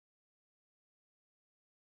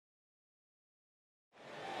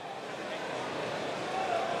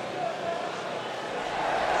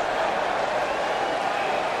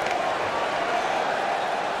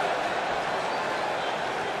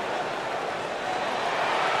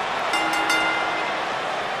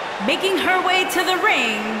Making her way to the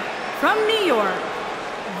ring from New York,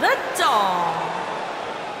 the Doll.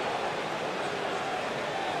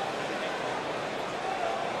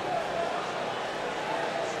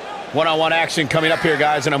 One-on-one action coming up here,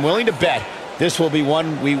 guys, and I'm willing to bet this will be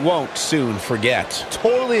one we won't soon forget.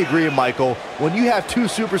 Totally agree, Michael. When you have two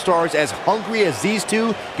superstars as hungry as these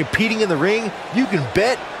two competing in the ring, you can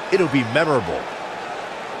bet it'll be memorable.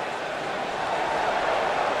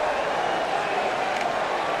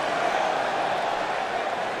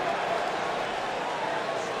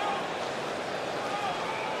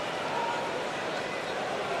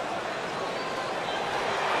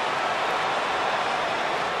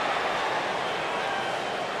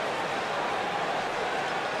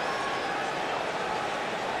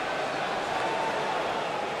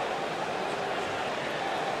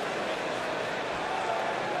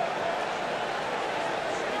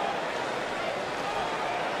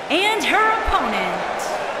 And her opponent,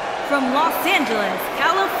 from Los Angeles,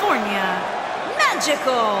 California,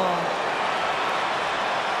 Magical.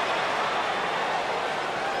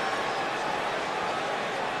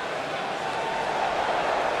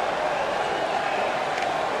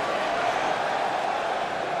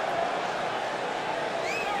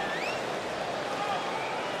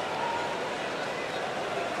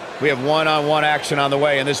 We have one-on-one action on the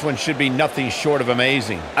way, and this one should be nothing short of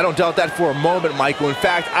amazing. I don't doubt that for a moment, Michael. In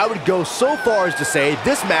fact, I would go so far as to say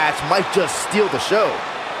this match might just steal the show.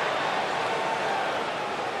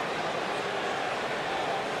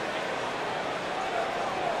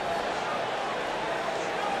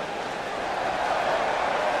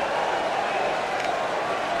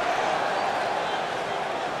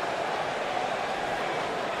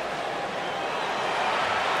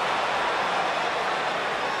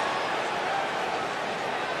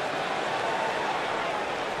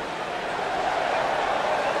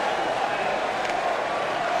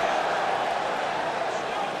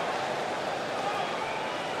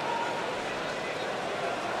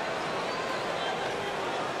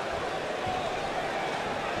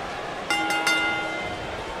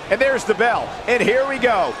 And there's the bell, and here we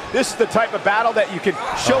go. This is the type of battle that you can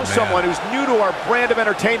show someone who's new to our brand of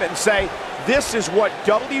entertainment and say, this is what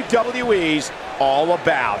WWE's all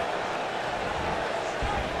about.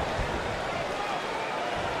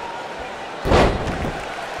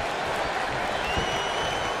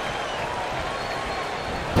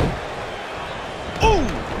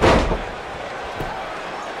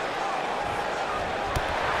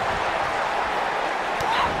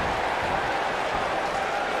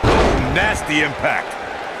 Nasty impact.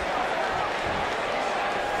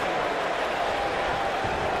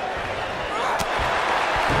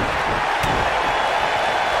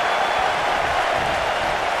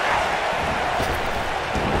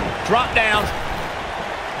 Drop down.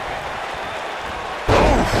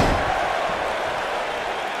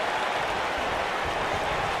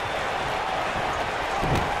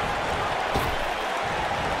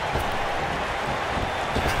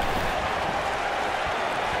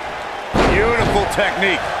 Beautiful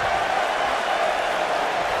technique.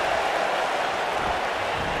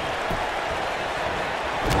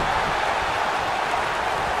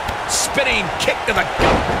 Spinning kick to the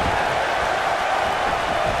gut.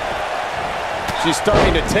 She's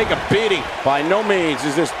starting to take a beating. By no means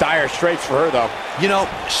is this dire straits for her, though. You know,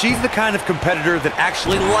 she's the kind of competitor that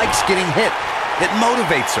actually likes getting hit. It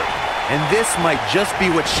motivates her. And this might just be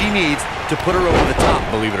what she needs to put her over the top,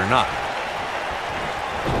 believe it or not.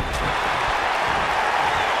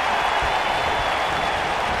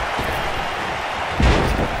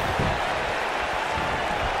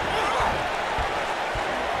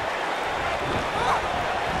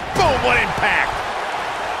 Boom, what impact.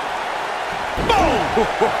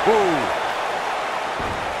 Boom.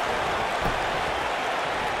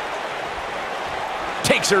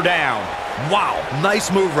 Takes her down. Wow,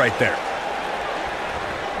 nice move right there.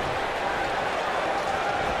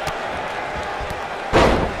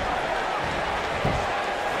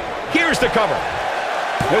 Here's the cover.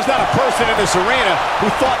 There's not a person in this arena who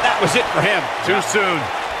thought that was it for him. Too soon.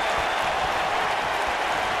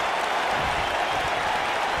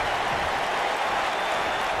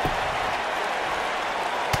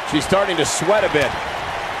 She's starting to sweat a bit.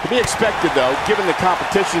 To be expected, though, given the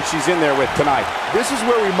competition she's in there with tonight. This is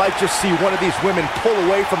where we might just see one of these women pull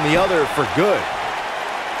away from the other for good.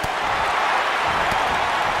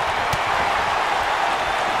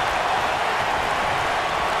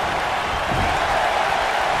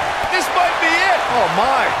 This might be it. Oh,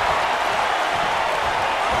 my.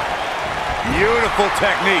 Beautiful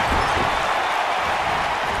technique.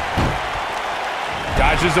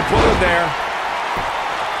 Dodges a bullet there.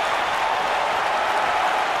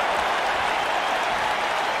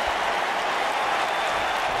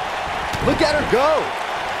 Look at her go.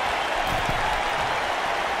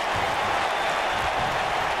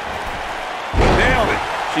 Nailed it.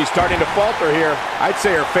 She's starting to falter here. I'd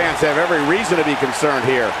say her fans have every reason to be concerned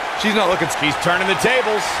here. She's not looking. He's turning the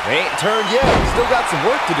tables. They ain't turned yet. Still got some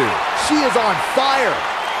work to do. She is on fire.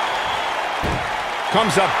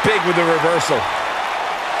 Comes up big with the reversal.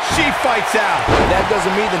 She fights out. That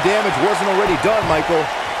doesn't mean the damage wasn't already done, Michael.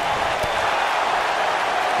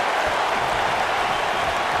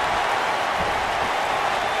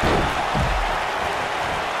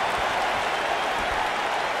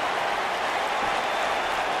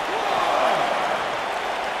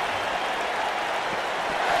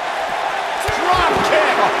 Drop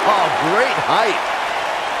kick. Oh, great height.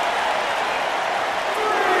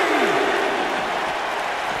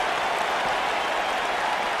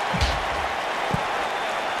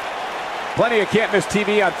 Plenty of can't-miss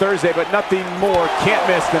TV on Thursday, but nothing more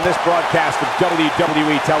can't-miss than this broadcast of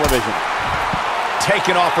WWE television.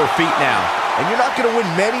 Taken off her feet now. And you're not going to win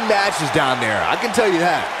many matches down there. I can tell you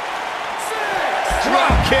that.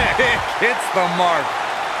 Drop kick. Hits the mark.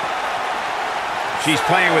 She's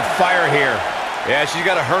playing with fire here. Yeah, she's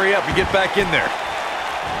got to hurry up and get back in there.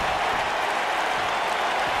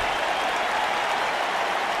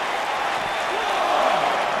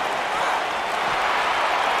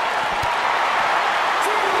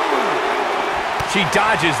 She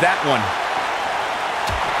dodges that one.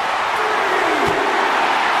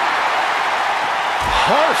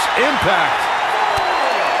 Harsh impact.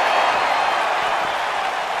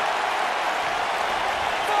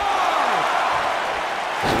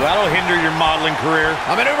 That'll hinder your modeling career.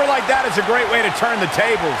 A maneuver like that is a great way to turn the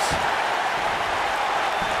tables.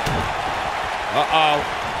 Uh-oh.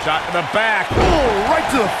 Shot to the back. Ooh, right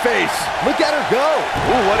to the face. Look at her go.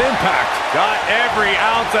 Ooh, what impact. Got every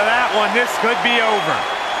ounce of that one. This could be over.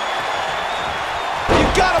 You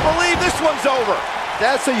gotta believe this one's over.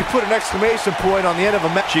 That's how you put an exclamation point on the end of a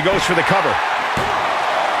match. She goes for the cover.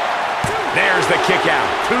 There's the kick out.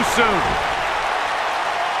 Too soon.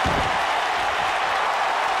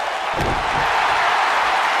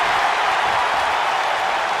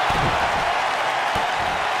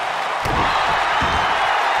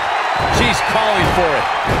 She's calling for it.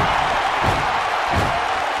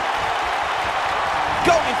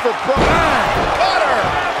 Going for broke. Cutter.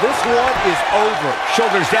 This one is over.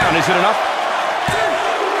 Shoulders down. Is it enough?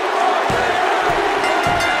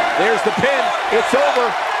 There's the pin. It's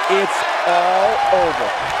over. It's all over.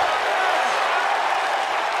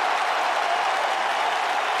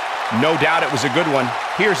 No doubt it was a good one.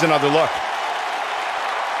 Here's another look.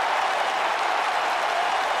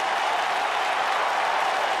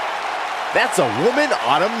 That's a woman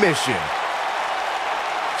on a mission.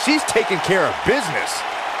 She's taking care of business.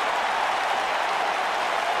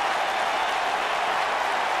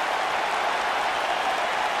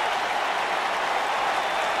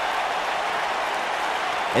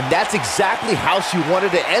 And that's exactly how she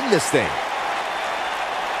wanted to end this thing.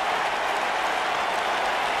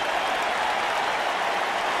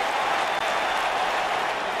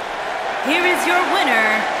 Here is your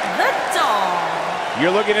winner, the Doll.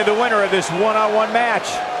 You're looking at the winner of this one-on-one match.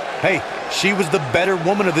 Hey, she was the better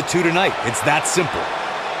woman of the two tonight. It's that simple.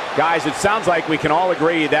 Guys, it sounds like we can all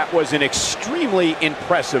agree that was an extremely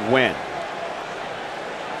impressive win.